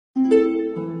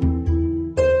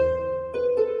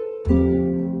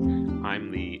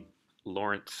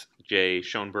Schwartz, J.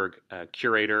 Schoenberg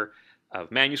Curator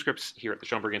of Manuscripts here at the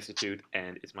Schoenberg Institute,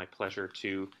 and it's my pleasure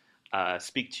to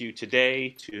speak to you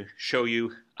today to show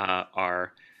you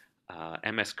our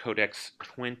MS Codex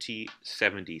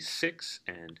 2076,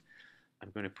 and I'm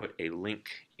going to put a link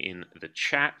in the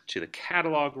chat to the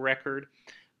catalog record.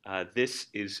 This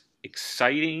is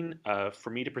exciting for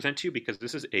me to present to you because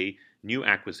this is a new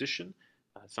acquisition,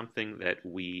 something that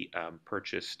we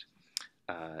purchased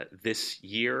this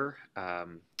year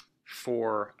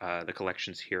for the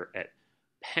collections here at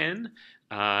Penn,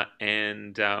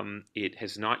 and it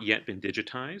has not yet been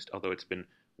digitized, although it's been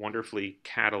wonderfully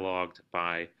cataloged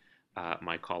by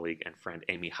my colleague and friend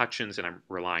Amy Hutchins, and I'm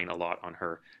relying a lot on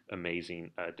her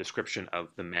amazing description of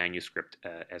the manuscript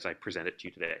as I present it to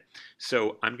you today.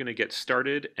 So I'm going to get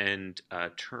started and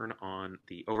turn on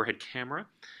the overhead camera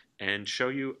and show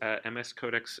you MS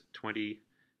Codex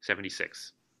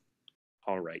 2076.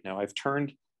 All right, now I've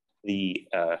turned the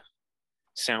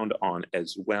sound on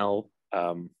as well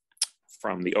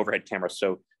from the overhead camera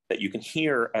so that you can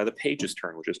hear the pages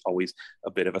turn, which is always a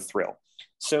bit of a thrill.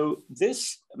 So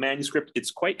this manuscript,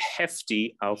 it's quite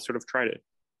hefty. I'll sort of try to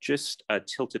just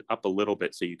tilt it up a little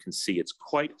bit so you can see it's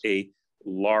quite a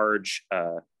large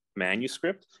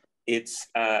manuscript. It's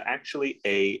actually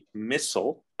a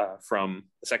missal from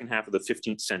the second half of the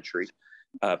 15th century,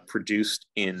 produced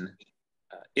in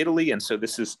Italy. And so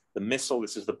this is the missal.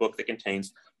 This is the book that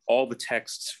contains all the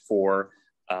texts for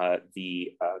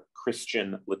the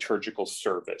Christian liturgical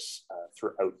service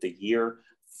throughout the year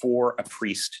for a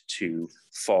priest to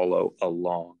follow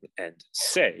along and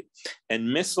say.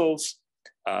 And missals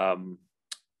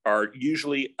are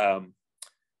usually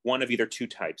one of either two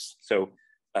types. So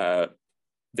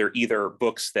they're either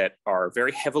books that are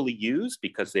very heavily used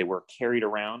because they were carried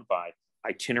around by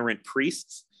itinerant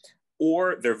priests,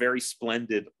 or they're very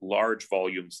splendid, large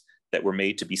volumes that were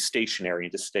made to be stationary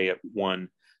and to stay at one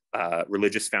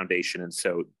religious foundation, and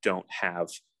so don't have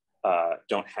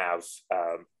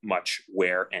much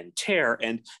wear and tear.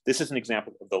 And this is an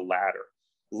example of the latter.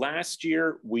 Last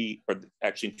year,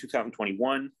 actually in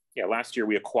 2021, last year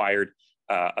we acquired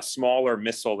a smaller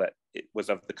missal that it was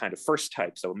of the kind of first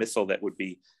type, so a missal that would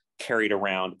be carried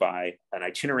around by an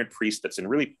itinerant priest that's in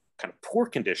really kind of poor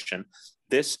condition.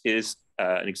 This is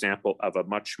an example of a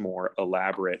much more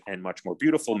elaborate and much more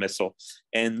beautiful missal.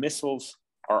 And missals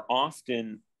are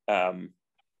often kind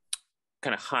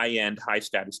of high-end,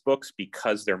 high-status books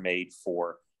because they're made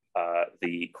for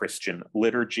the Christian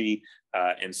liturgy.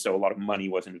 And so a lot of money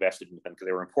was invested in them because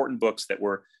they were important books that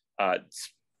were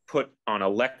put on a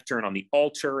lectern on the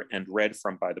altar and read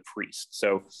from by the priest.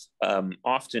 So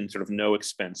often sort of no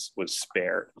expense was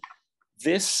spared.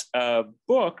 This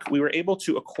book, we were able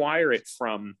to acquire it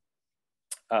from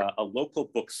a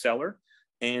local bookseller,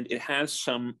 and it has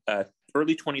some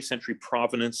early 20th century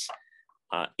provenance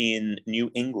in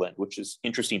New England, which is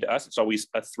interesting to us. It's always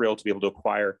a thrill to be able to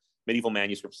acquire medieval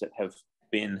manuscripts that have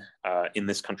been in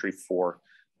this country for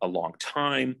a long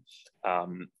time.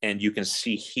 And you can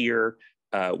see here,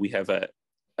 we have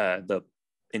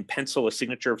in pencil, a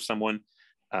signature of someone,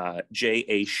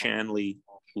 J.A. Shanley,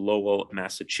 Lowell,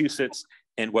 Massachusetts,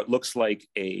 and what looks like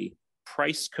a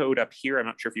price code up here. I'm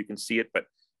not sure if you can see it, but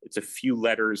it's a few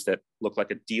letters that look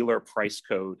like a dealer price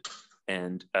code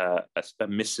and a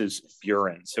Mrs.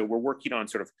 Buren. So we're working on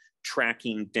sort of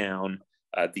tracking down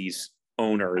these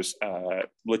owners,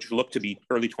 which look to be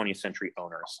early 20th century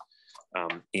owners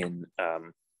in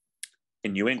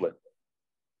New England.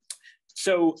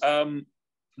 So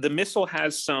the missal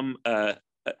has some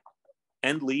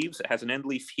end leaves. It has an end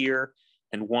leaf here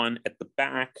and one at the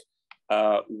back,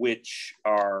 which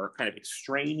are kind of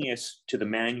extraneous to the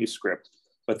manuscript,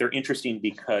 but they're interesting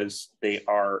because they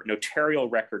are notarial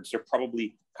records. They're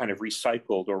probably kind of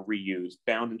recycled or reused,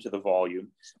 bound into the volume.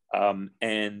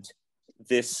 And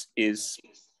this is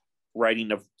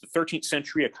writing of the 13th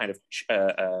century, a kind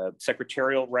of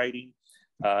secretarial writing,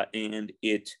 and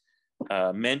it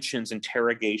mentions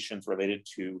interrogations related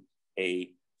to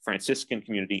a Franciscan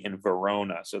community in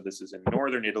Verona. So this is in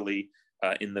northern Italy,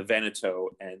 in the Veneto,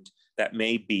 and that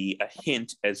may be a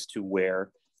hint as to where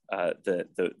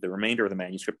the remainder of the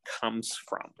manuscript comes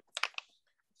from.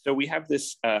 So we have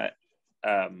this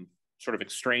sort of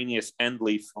extraneous end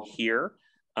leaf here,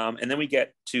 and then we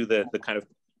get to the kind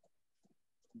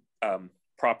of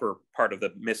proper part of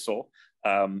the missal,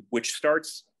 which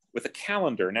starts with a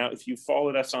calendar. Now, if you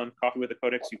followed us on Coffee with a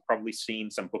Codex, you've probably seen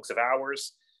some books of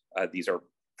hours. These are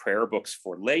prayer books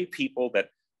for lay people that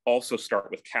also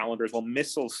start with calendars. Well,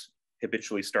 missals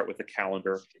habitually start with a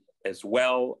calendar as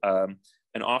well.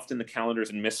 And often the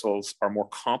calendars and missals are more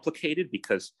complicated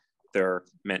because they're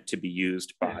meant to be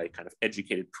used by kind of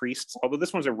educated priests. Although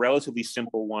this one's a relatively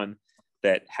simple one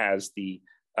that has the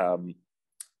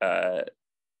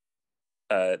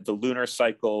lunar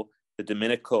cycle, the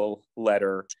Dominical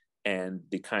letter, and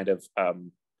the kind of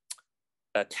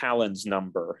talons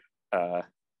number,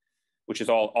 which is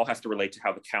all has to relate to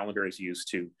how the calendar is used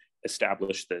to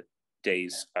establish the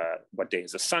days, what day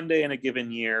is a Sunday in a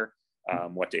given year,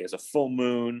 what day is a full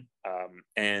moon,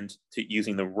 and to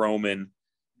using the Roman,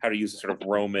 how to use a sort of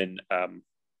Roman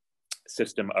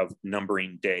system of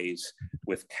numbering days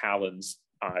with calends,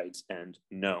 ides, and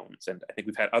nones. And I think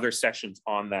we've had other sessions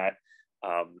on that,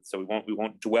 so we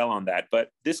won't dwell on that.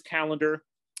 But this calendar,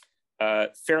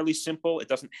 fairly simple. It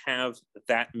doesn't have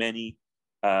that many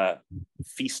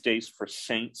feast days for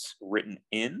saints written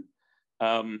in.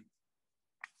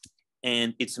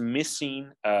 And it's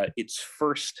missing its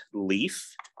first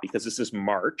leaf because this is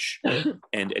March.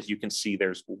 And as you can see,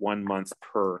 there's 1 month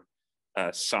per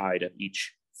side of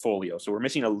each folio. So we're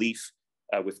missing a leaf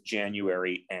with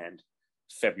January and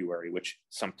February, which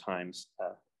sometimes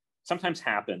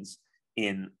happens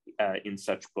in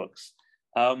such books.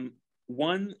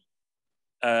 One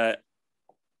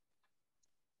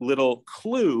little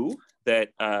clue that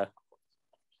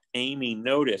Amy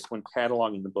noticed when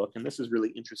cataloging the book, and this is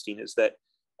really interesting, is that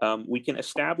we can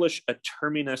establish a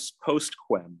terminus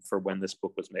postquem for when this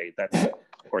book was made. That's,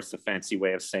 of course, the fancy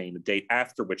way of saying the date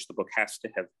after which the book has to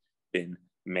have been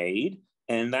made.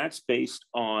 And that's based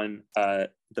on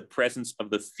the presence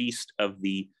of the Feast of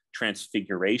the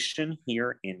Transfiguration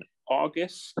here in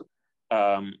August,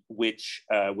 which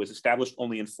was established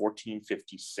only in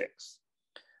 1456.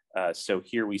 So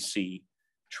here we see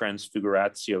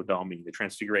Transfiguratio Domini, the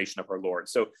Transfiguration of our Lord.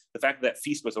 So the fact that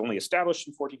feast was only established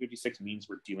in 1456 means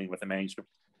we're dealing with a manuscript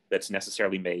that's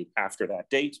necessarily made after that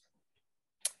date.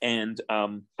 And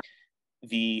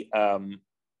the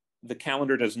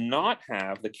calendar does not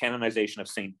have the canonization of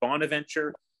Saint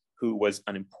Bonaventure, who was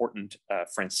an important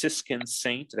Franciscan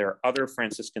saint. There are other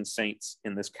Franciscan saints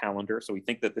in this calendar. So we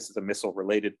think that this is a missal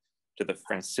related to the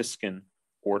Franciscan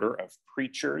order of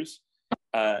preachers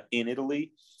in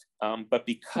Italy. But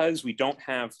because we don't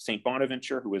have Saint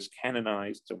Bonaventure, who was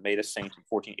canonized, so made a saint in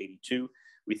 1482,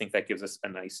 we think that gives us a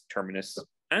nice terminus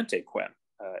antequem.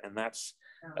 And that's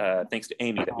thanks to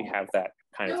Amy that we have that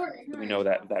kind of, we know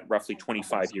that roughly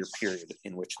 25-year period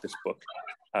in which this book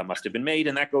must have been made.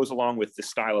 And that goes along with the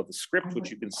style of the script, which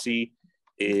you can see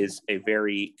is a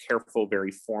very careful,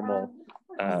 very formal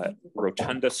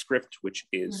rotunda script, which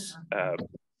is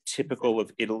typical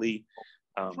of Italy.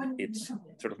 It's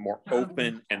sort of more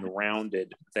open and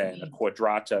rounded than a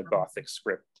quadrata Gothic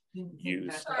script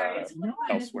used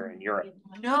elsewhere in Europe.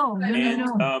 No.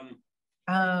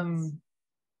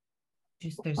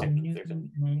 Just there's a new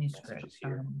manuscript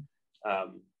here.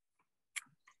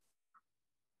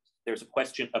 There's a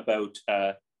question about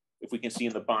if we can see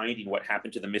in the binding what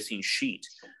happened to the missing sheet,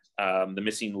 the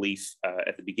missing leaf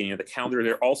at the beginning of the calendar.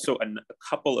 There are also at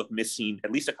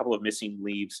least a couple of missing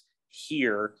leaves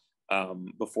here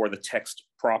before the text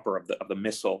proper of the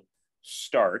missal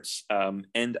starts.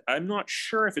 And I'm not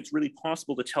sure if it's really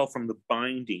possible to tell from the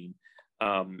binding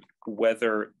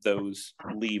whether those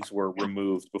leaves were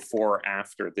removed before or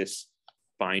after this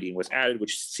binding was added,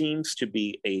 which seems to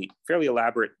be a fairly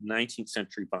elaborate 19th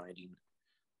century binding,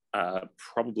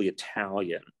 probably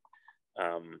Italian.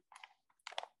 But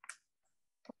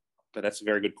that's a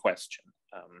very good question.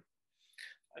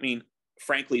 I mean,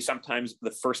 frankly, sometimes the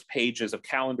first pages of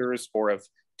calendars or of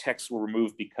texts were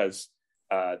removed because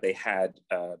they had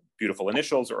beautiful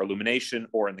initials or illumination,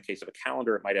 or in the case of a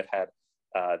calendar, it might have had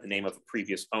the name of a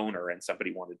previous owner and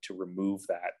somebody wanted to remove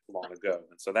that long ago.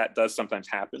 And so that does sometimes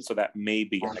happen. So that may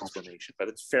be an explanation, but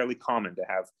it's fairly common to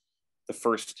have the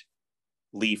first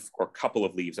leaf or couple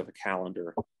of leaves of a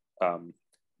calendar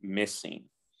missing.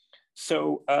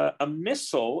 So a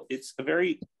missal, it's a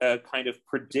very kind of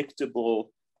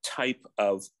predictable type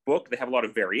of book. They have a lot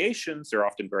of variations. They're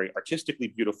often very artistically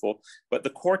beautiful, but the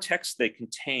core texts they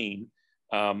contain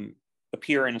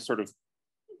appear in a sort of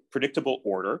predictable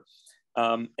order.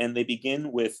 And they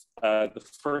begin with the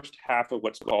first half of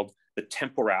what's called the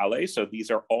temporale. So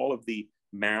these are all of the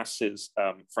masses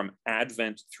from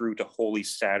Advent through to Holy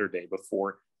Saturday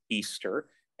before Easter.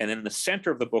 And in the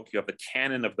center of the book, you have the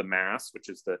canon of the Mass, which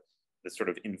is the sort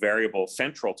of invariable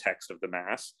central text of the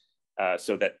Mass.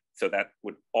 So that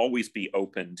would always be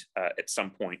opened at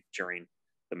some point during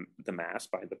the Mass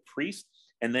by the priest.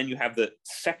 And then you have the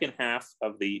second half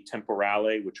of the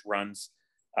temporale, which runs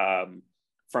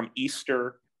from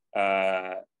Easter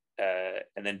and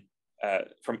then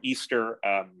from Easter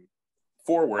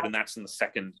forward, and that's in the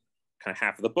second kind of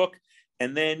half of the book.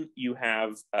 And then you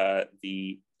have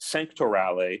the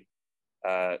Sanctorale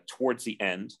towards the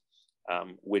end,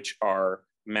 which are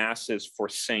masses for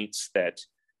saints that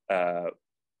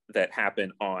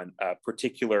happen on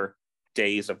particular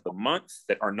days of the month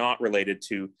that are not related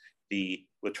to the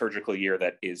liturgical year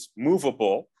that is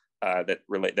movable,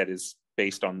 that is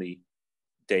based on the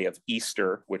day of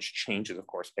Easter, which changes, of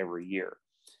course, every year.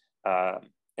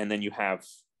 And then you have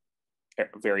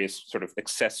various sort of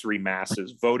accessory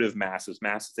masses, votive masses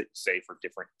that you say for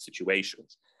different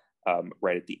situations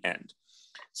right at the end.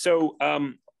 So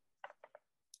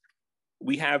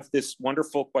we have this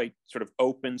wonderful, quite sort of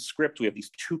open script. We have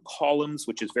these two columns,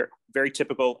 which is very, very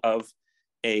typical of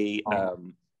a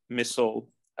missal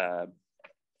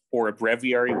or a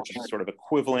breviary, which is sort of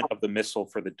equivalent of the missal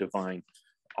for the divine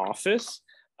office.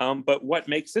 But what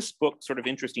makes this book sort of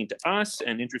interesting to us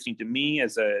and interesting to me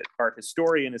as an art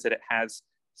historian is that it has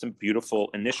some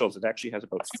beautiful initials. It actually has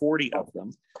about 40 of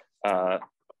them,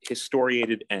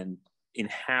 historiated and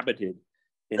inhabited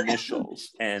initials.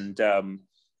 And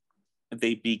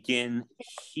they begin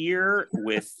here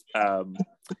with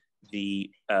the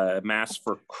Mass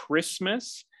for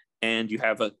Christmas, and you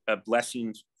have a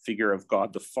blessing figure of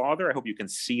God the Father. I hope you can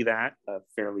see that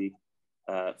fairly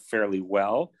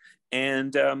well.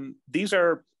 And these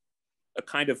are a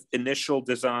kind of initial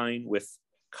design with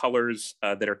colors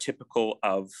that are typical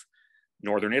of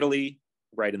Northern Italy,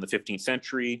 right in the 15th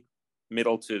century,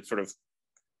 middle to sort of,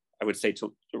 I would say,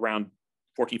 to around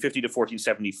 1450 to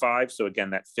 1475. So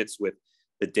again, that fits with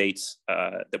the dates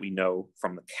that we know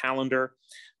from the calendar.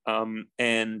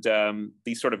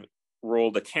 These sort of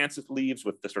rolled acanthus leaves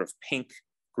with the sort of pink,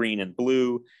 green, and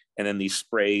blue, and then these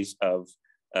sprays of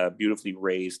beautifully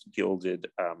raised, gilded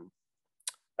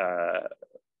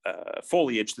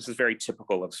foliage. This is very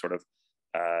typical of sort of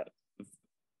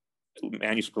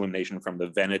manuscript illumination from the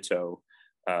Veneto,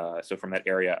 so from that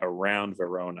area around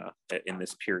Verona in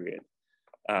this period.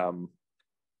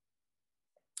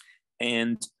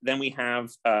 And then we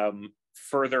have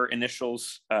further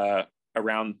initials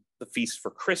around the feast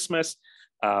for Christmas.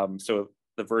 So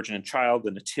the Virgin and Child,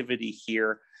 the Nativity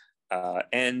here. I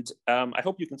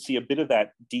hope you can see a bit of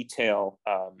that detail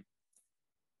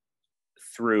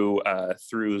through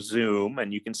Zoom,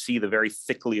 and you can see the very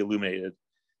thickly illuminated,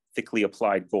 thickly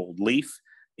applied gold leaf.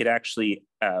 It actually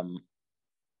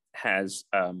has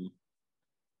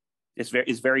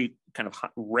is very kind of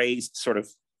raised, sort of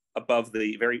above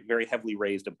the very heavily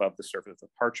raised above the surface of the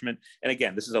parchment. And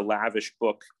again, this is a lavish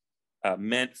book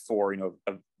meant for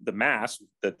the Mass,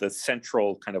 the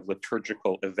central kind of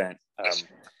liturgical event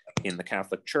in the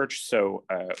Catholic Church. So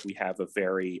we have a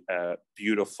very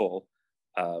beautiful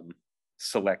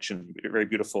selection, very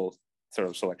beautiful sort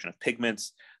of selection of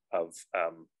pigments, of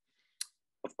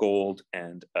gold,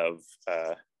 and of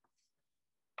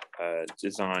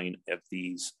design of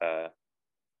these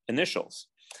initials.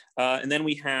 And then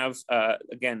we have,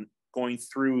 again, going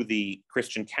through the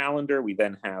Christian calendar, we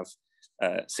then have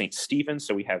St. Stephen,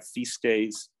 so we have feast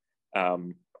days.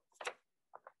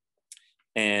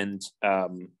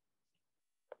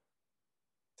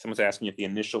 Someone's asking if the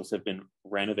initials have been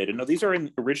renovated. No, these are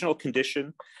in original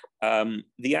condition.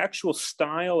 The actual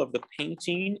style of the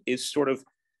painting is sort of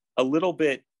a little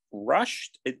bit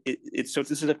rushed. So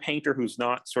this is a painter who's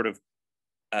not sort of,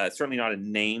 certainly not a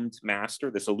named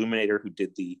master, this illuminator who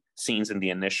did the scenes and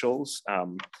the initials.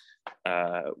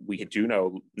 We do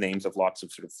know names of lots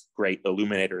of sort of great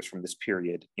illuminators from this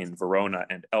period in Verona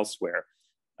and elsewhere.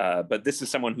 But this is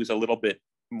someone who's a little bit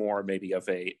more maybe of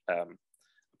a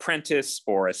apprentice,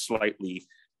 or a slightly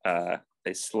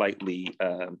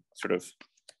sort of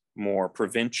more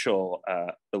provincial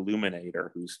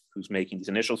illuminator who's making these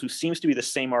initials, who seems to be the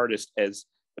same artist as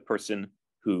the person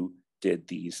who did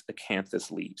these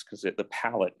acanthus leaves, because the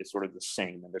palette is sort of the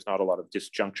same and there's not a lot of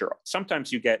disjuncture.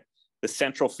 Sometimes you get the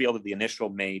central field of the initial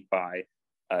made by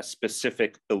a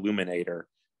specific illuminator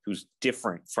who's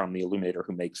different from the illuminator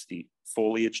who makes the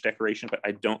foliage decoration, but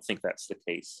I don't think that's the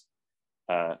case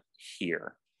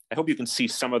here. I hope you can see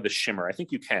some of the shimmer. I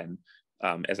think you can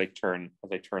as I turn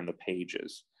the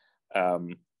pages.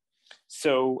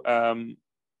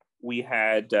 We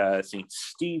had St.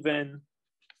 Stephen.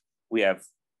 We have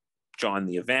John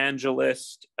the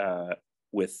Evangelist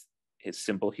with his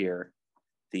symbol here,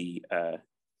 the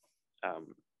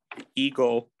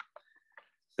eagle,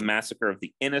 the Massacre of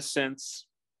the Innocents.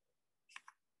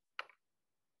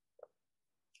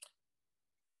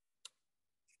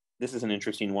 This is an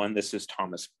interesting one. This is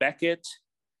Thomas Becket,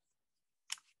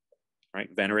 right,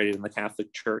 venerated in the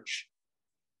Catholic Church.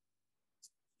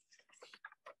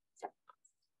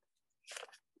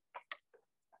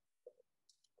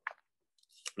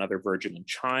 Another Virgin and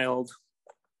Child.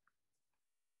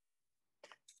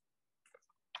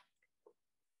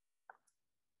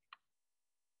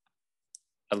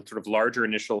 sort of larger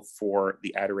initial for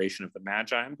the adoration of the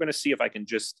Magi. I'm going to see if I can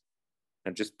just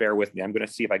bear with me. I'm going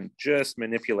to see if I can just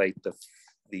manipulate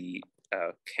the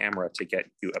camera to get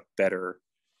you a better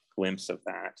glimpse of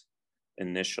that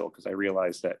initial, because I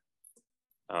realize that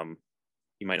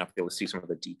you might not be able to see some of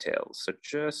the details. So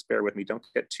just bear with me. Don't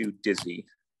get too dizzy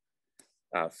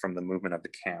from the movement of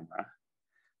the camera,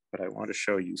 but I want to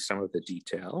show you some of the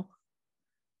detail.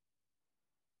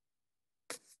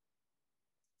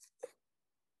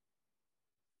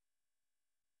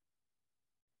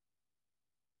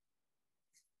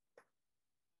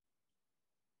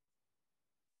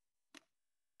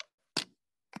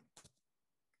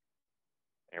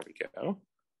 There we go.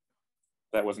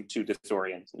 That wasn't too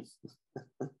disorienting.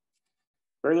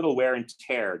 Very little wear and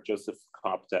tear, Joseph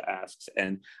Kopta asks.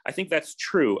 And I think that's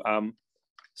true.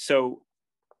 So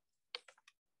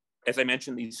as I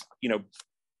mentioned, these, you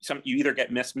either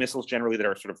get missals generally that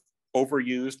are sort of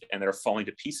overused and that are falling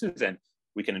to pieces. And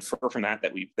we can infer from that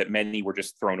that many were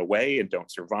just thrown away and don't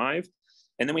survive.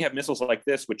 And then we have missals like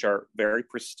this, which are very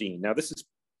pristine. Now, this has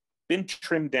been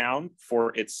trimmed down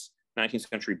for its 19th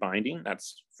century binding,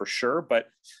 that's for sure. But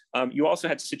you also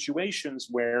had situations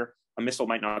where a missal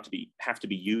might not have to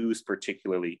be used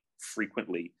particularly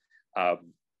frequently,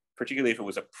 particularly if it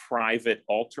was a private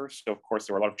altar. So of course,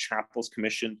 there were a lot of chapels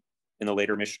commissioned in the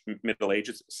later Middle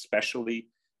Ages, especially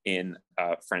in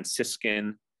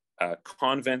Franciscan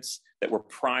convents that were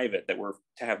private, that were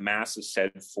to have masses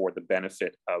said for the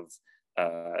benefit of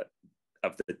the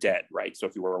dead, right? So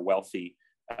if you were a wealthy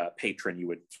patron, you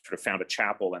would sort of found a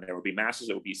chapel and there would be masses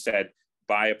that would be said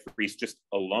by a priest just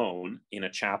alone in a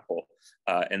chapel.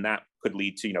 And that could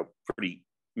lead to, pretty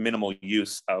minimal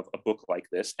use of a book like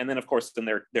this. And then of course, then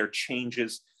there are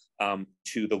changes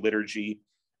to the liturgy.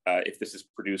 If this is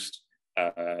produced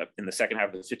in the second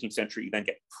half of the 15th century, you then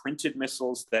get printed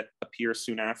missals that appear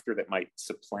soon after that might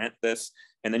supplant this.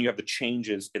 And then you have the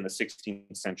changes in the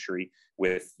 16th century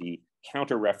with the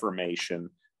Counter-Reformation.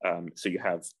 So you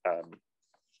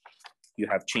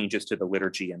have changes to the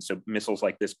liturgy, and so missals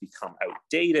like this become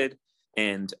outdated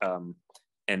and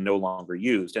no longer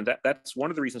used. And that's one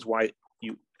of the reasons why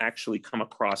you actually come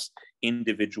across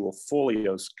individual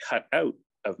folios cut out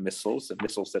of missals that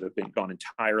have been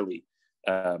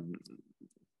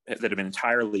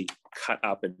entirely cut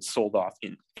up and sold off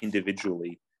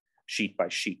individually, sheet by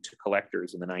sheet, to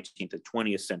collectors in the 19th and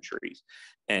 20th centuries.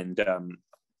 And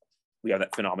we have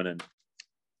that phenomenon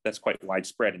that's quite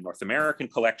widespread in North American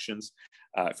collections.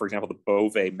 For example, the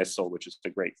Beauvais Missal, which is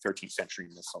the great 13th century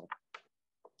missal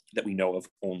that we know of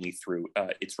only through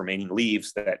its remaining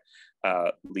leaves, that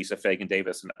Lisa Fagan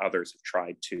Davis and others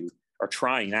are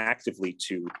trying actively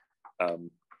to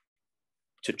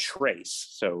trace.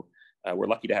 So we're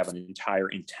lucky to have an entire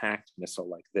intact missal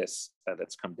like this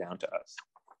that's come down to us.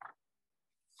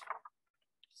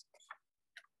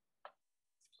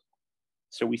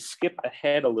 So we skip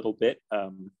ahead a little bit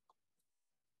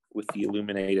with the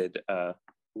illuminated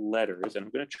letters, and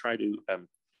I'm going to try to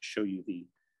show you the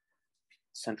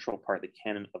central part of the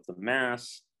Canon of the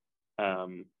Mass,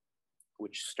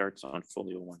 which starts on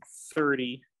folio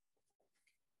 130.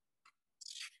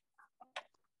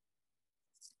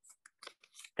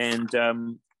 And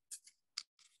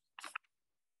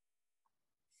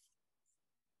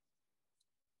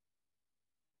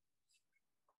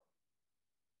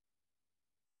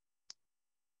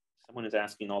someone is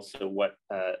asking also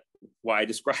why I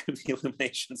describe the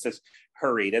illuminations as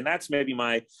hurried, and that's maybe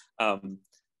my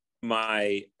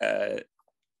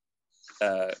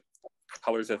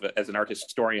colors as an art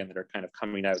historian that are kind of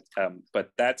coming out.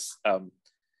 But that's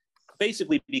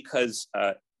basically because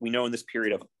we know in this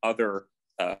period of other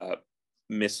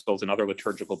missals and other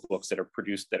liturgical books that are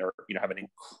produced that are have an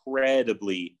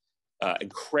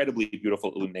incredibly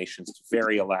beautiful illuminations,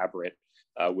 very elaborate.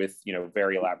 With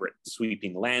very elaborate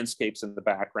sweeping landscapes in the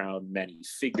background, many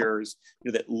figures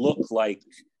that look like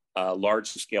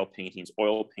large-scale paintings,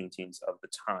 oil paintings of the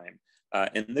time.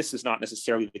 And this is not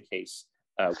necessarily the case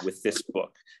with this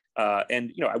book.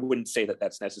 And I wouldn't say that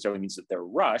that's necessarily means that they're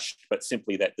rushed, but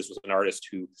simply that this was an artist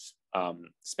who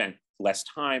spent less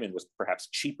time and was perhaps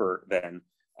cheaper than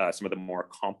some of the more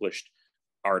accomplished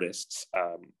artists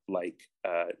like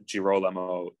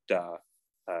Girolamo da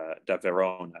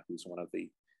Verona, who's one of the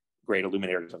great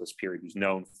illuminators of this period, who's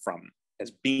known as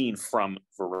being from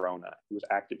Verona, who was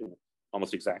active in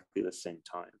almost exactly the same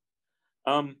time.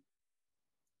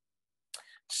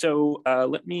 So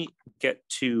let me get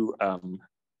to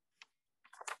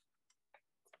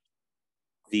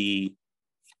the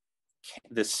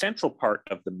central part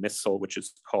of the Missal, which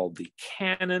is called the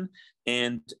Canon,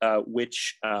 and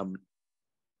which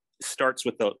starts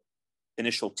with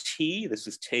initial T. This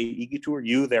is te igitur,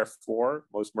 you therefore,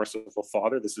 most merciful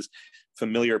Father. This is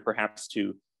familiar perhaps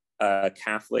to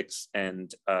Catholics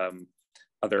and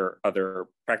other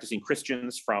practicing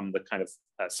Christians from the kind of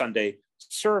Sunday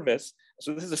service.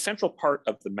 So this is a central part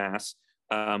of the Mass,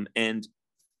 and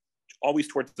always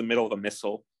towards the middle of a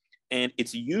missal. And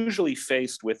it's usually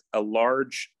faced with a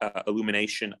large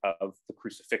illumination of the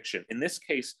crucifixion. In this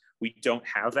case, we don't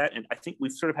have that. And I think we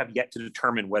sort of have yet to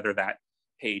determine whether that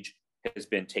page has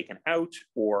been taken out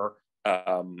or,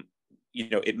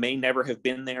 it may never have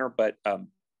been there, but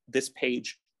this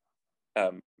page,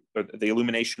 the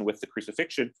illumination with the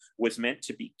crucifixion, was meant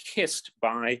to be kissed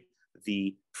by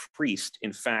the priest.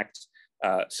 In fact,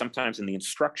 sometimes in the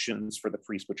instructions for the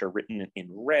priest, which are written in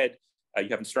red, you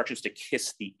have instructions to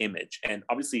kiss the image. And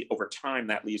obviously over time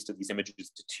that leads to these images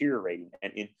deteriorating.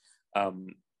 And in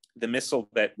the missal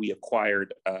that we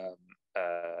acquired in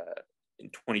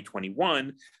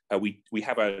 2021, we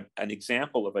have an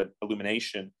example of an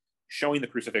illumination showing the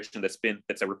crucifixion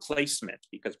that's a replacement,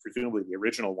 because presumably the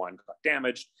original one got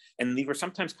damaged. And these were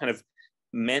sometimes kind of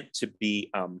meant to be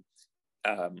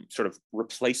sort of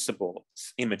replaceable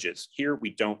images. Here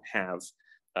we don't have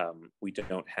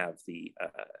the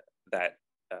that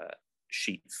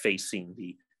sheet facing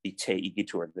the te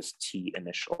igitur, this T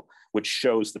initial, which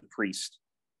shows the priest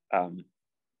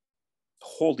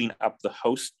holding up the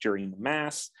host during the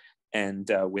Mass, and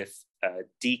with a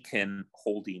deacon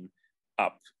holding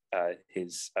up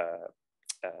his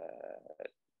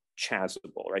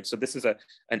chasuble, right? So this is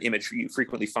an image you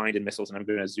frequently find in missals, and I'm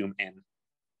going to zoom in.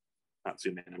 Not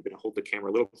zoom in, I'm going to hold the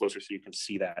camera a little closer so you can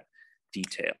see that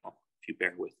detail, if you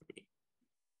bear with me.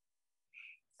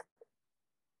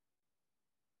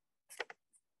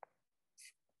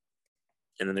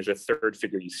 And then there's a third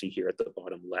figure you see here at the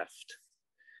bottom left.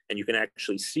 And you can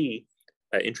actually see,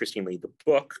 interestingly, the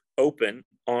book open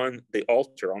on the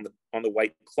altar, on the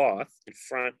white cloth in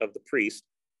front of the priest,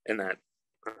 and that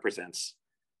represents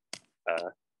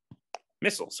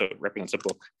missal. So it represents a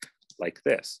book like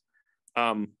this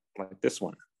one.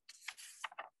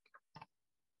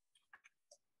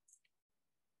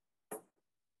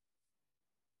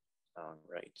 All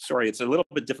right. Sorry, it's a little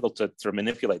bit difficult to sort of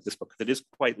manipulate this book because it is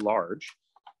quite large.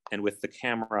 And with the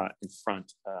camera in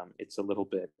front, it's a little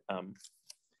bit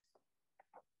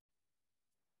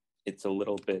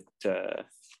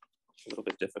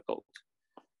difficult.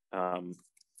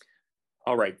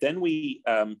 All right, then we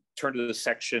turn to the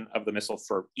section of the missal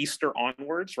for Easter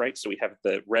onwards, right? So we have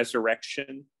the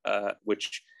resurrection,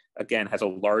 which again has a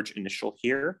large initial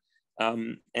here,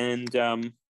 and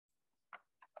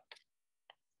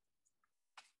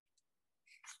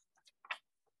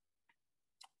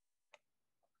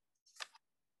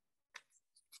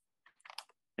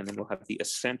then we'll have the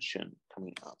Ascension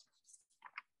coming up.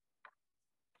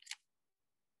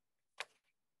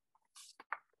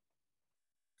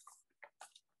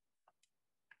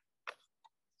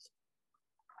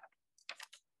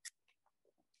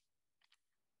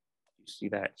 You see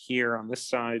that here on this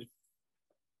side.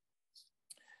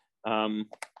 All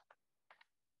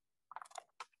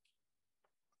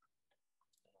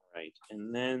right,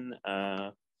 and then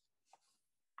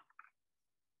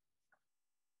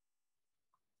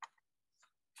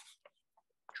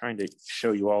trying to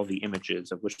show you all the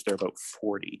images, of which there are about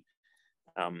 40.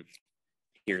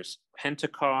 Here's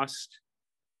Pentecost.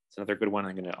 It's another good one.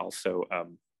 I'm going to also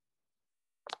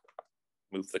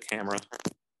move the camera.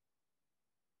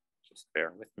 Just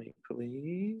bear with me,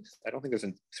 please. I don't think there's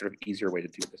a sort of easier way to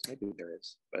do this. Maybe there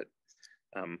is, but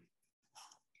that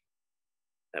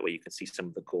way you can see some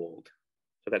of the gold.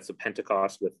 So that's the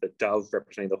Pentecost with the dove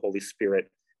representing the Holy Spirit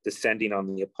descending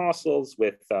on the apostles,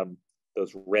 with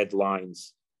those red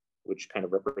lines, which kind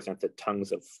of represent the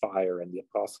tongues of fire and the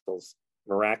apostles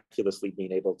miraculously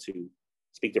being able to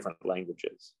speak different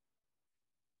languages.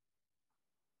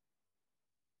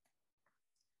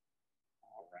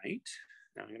 All right,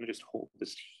 now I'm going to just hold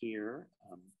this here.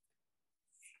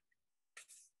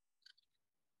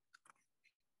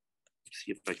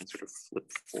 See if I can sort of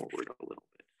flip forward a little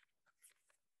bit.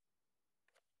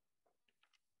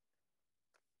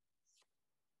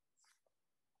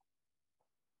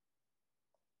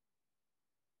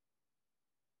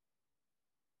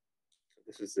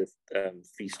 This is the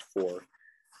feast for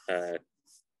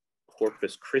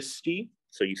Corpus Christi.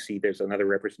 So you see there's another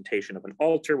representation of an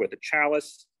altar with a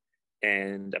chalice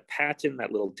and a paten,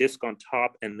 that little disc on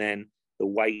top, and then the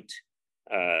white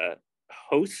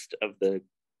host of the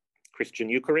Christian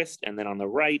Eucharist. And then on the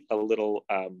right, a little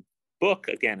book,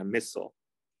 again, a missal.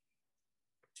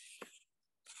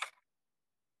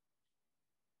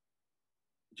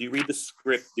 Do you read the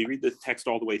script? Do you read the text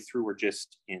all the way through, or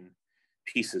just in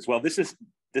pieces. Well, this is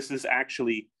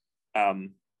actually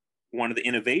one of the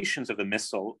innovations of the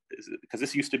Missal, because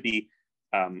this used to be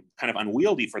kind of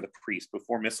unwieldy for the priest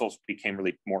before missals became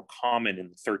really more common in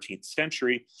the 13th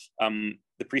century.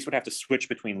 The priest would have to switch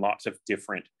between lots of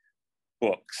different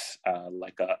books,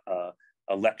 like a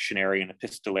lectionary and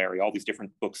epistolary, all these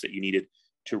different books that you needed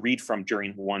to read from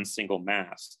during one single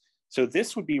mass. So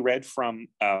this would be read from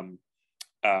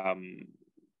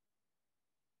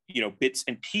bits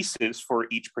and pieces for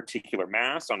each particular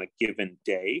mass on a given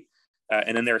day.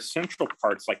 And then there are central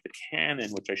parts like the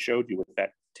Canon, which I showed you with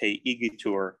that te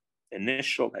igitur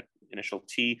initial, that initial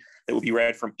T, that will be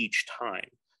read from each time.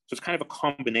 So it's kind of a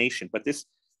combination, but this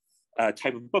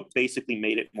type of book basically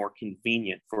made it more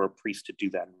convenient for a priest to do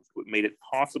that. It made it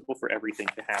possible for everything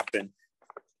to happen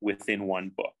within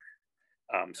one book.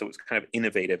 So it's kind of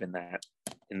innovative in that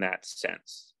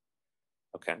sense.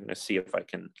 Okay, I'm going to see if I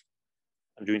can.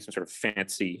 I'm doing some sort of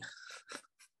fancy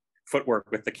footwork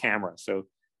with the camera, so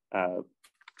I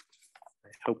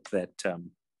hope that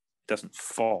doesn't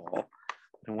fall.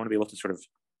 I want to be able to sort of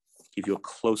give you a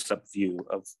close-up view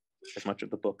of as much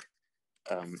of the book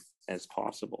as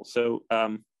possible. So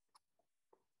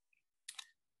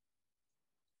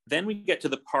then we get to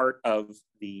the part of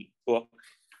the book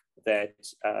that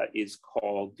is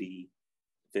called the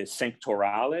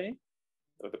Sanctorale,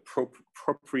 or the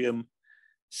Proprium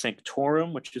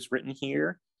Sanctorum, which is written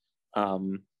here,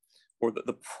 or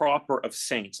the proper of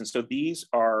saints. And so these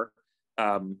are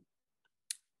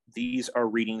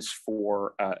readings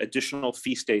for additional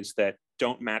feast days that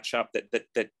don't match up,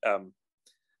 that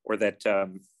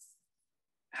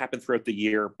happen throughout the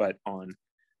year, but on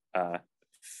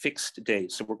fixed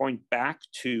days. So we're going back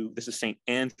to, this is St.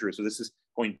 Andrew. So this is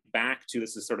going back to,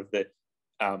 this is sort of the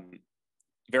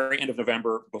very end of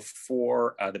November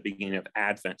before the beginning of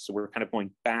Advent. So we're kind of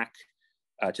going back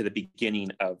to the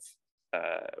beginning of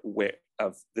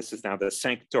this is now the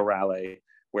Sanctorale,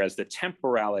 whereas the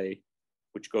Temporale,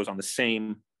 which goes on the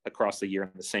same across the year in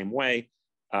the same way,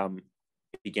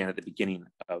 began at the beginning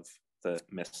of the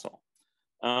Missal.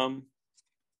 And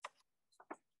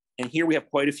here we have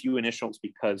quite a few initials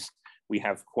because we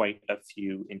have quite a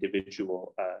few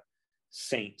individual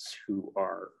saints who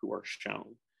are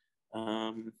shown.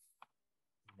 Now,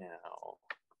 let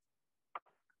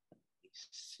me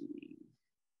see.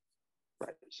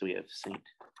 Right, so we have St.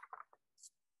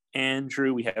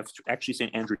 Andrew. We have actually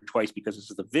St. Andrew twice because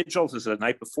this is the vigil. This is the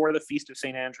night before the Feast of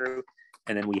St. Andrew.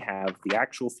 And then we have the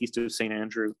actual Feast of St.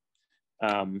 Andrew.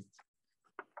 And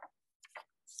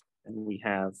we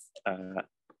have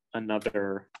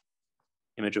another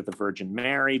image of the Virgin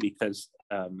Mary because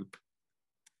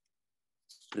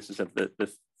this is of the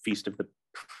Feast of the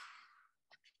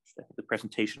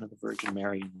presentation of the Virgin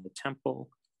Mary in the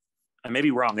temple. I may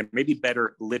be wrong. There may be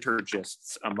better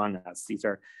liturgists among us.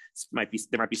 There might be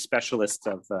specialists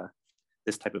of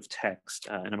this type of text,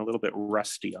 and I'm a little bit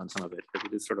rusty on some of it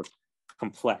because it is sort of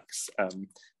complex.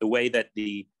 The way that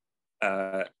the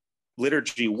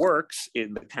liturgy works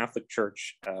in the Catholic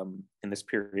Church in this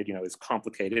period, is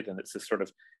complicated, and it's this sort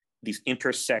of these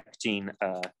intersecting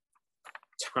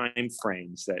time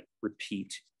frames that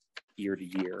repeat year to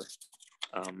year.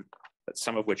 But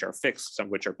some of which are fixed, some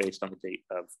of which are based on the date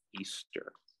of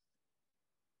Easter.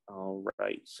 All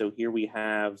right, so here we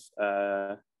have,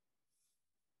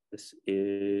 this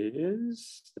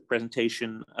is the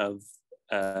presentation of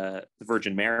the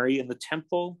Virgin Mary in the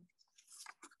temple.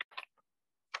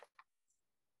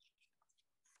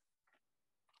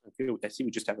 I see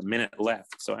we just have a minute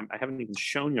left, so I haven't even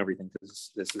shown you everything because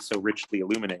this is so richly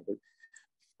illuminated.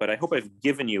 But I hope I've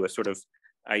given you a sort of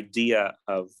idea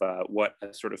of what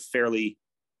a sort of fairly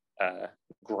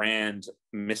grand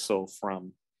missal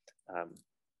from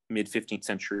mid-15th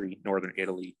century Northern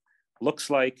Italy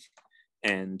looks like.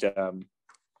 And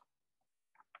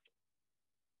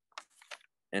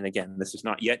again, this is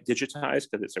not yet digitized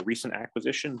because it's a recent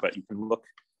acquisition, but you can look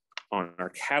on our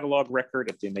catalog record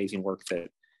at the amazing work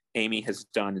that Amy has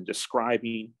done in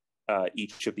describing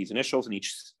each of these initials and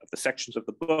each of the sections of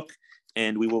the book.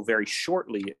 And we will very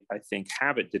shortly, I think,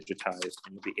 have it digitized,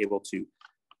 and you'll be able to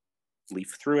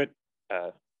leaf through it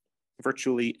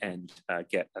virtually and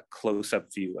get a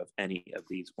close-up view of any of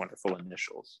these wonderful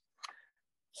initials.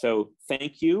 So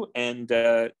thank you, and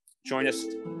join us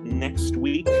next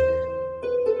week